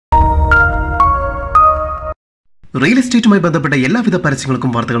Real എസ്റ്റേറ്റുമായി ബന്ധപ്പെട്ട എല്ലാവിധ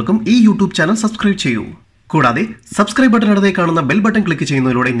പരസ്യങ്ങൾക്കും വാർത്തകൾക്കും ഈ യൂട്യൂബ് ചാനൽ സബ്സ്ക്രൈബ് ചെയ്യൂ. കൂടാതെ സബ്സ്ക്രൈബ് ബട്ടൺ അടുത്തായി കാണുന്ന ബെൽ ബട്ടൺ ക്ലിക്ക്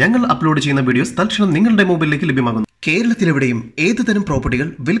ചെയ്യുന്നതിലൂടെ ഞങ്ങൾ അപ്ലോഡ് ചെയ്യുന്ന വീഡിയോസ് തൽക്ഷണം നിങ്ങളുടെ മൊബൈലിലേക്ക് ലഭ്യമാകുന്നു. കേരളത്തിലെവിടെയും ഏതുതരം പ്രോപ്പർട്ടികൾ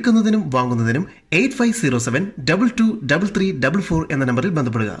വിൽക്കുന്നതിനും വാങ്ങുന്നതിനും 8507223344 എന്ന നമ്പറിൽ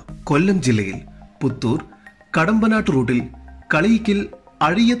ബന്ധപ്പെടുക. കൊല്ലം ജില്ലയിൽ പുത്തൂർ കടമ്പനാട്ട് റൂട്ടിൽ കളിയിക്കൽ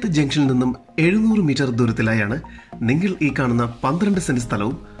അഴിയത്ത് ജംഗ്ഷനിൽ നിന്നും 700 മീറ്റർ ദൂരത്തിലായാണ് നിങ്ങൾ ഈ കാണുന്ന 12 സെന്റ്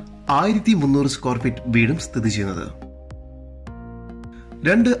സ്ഥലവും 1300 സ്ക്വയർ ഫീറ്റ് വീടും സ്ഥിതി ചെയ്യുന്നത്.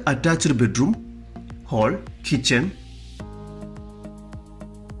 2 attached bedroom, hall, kitchen,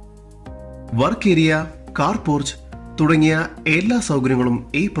 work area, car porch തുടങ്ങിയ എല്ലാ സൗകര്യങ്ങളും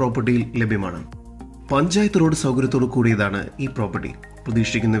ഈ പ്രോപ്പർട്ടിയിൽ ലഭ്യമാണ്. പഞ്ചായത്ത് റോഡ് സൗകര്യത്തോടു കൂടിയതാണ് ഈ പ്രോപ്പർട്ടി.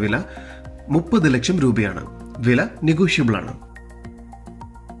 പ്രതീക്ഷിക്കുന്ന വില 30 ലക്ഷം രൂപയാണ്. വില നെഗോഷ്യബിൾ ആണ്.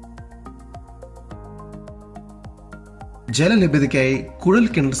 ജലലഭ്യതയ്ക്കായി കുഴൽ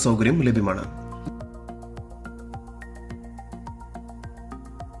കിണർ സൗകര്യം ലഭ്യമാണ്.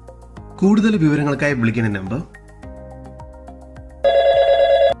 കൂടുതൽ വിവരങ്ങൾക്കായി വിളിക്കുന്ന നമ്പർ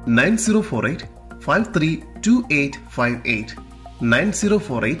 9048532858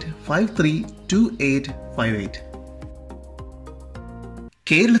 9048532858.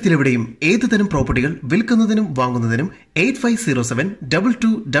 കേരളത്തിലെവിടെയും ഏതുതരം പ്രോപ്പർട്ടികൾ വിൽക്കുന്നതിനും വാങ്ങുന്നതിനും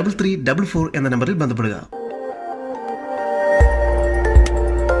 8507223344 എന്ന നമ്പറിൽ ബന്ധപ്പെടുക.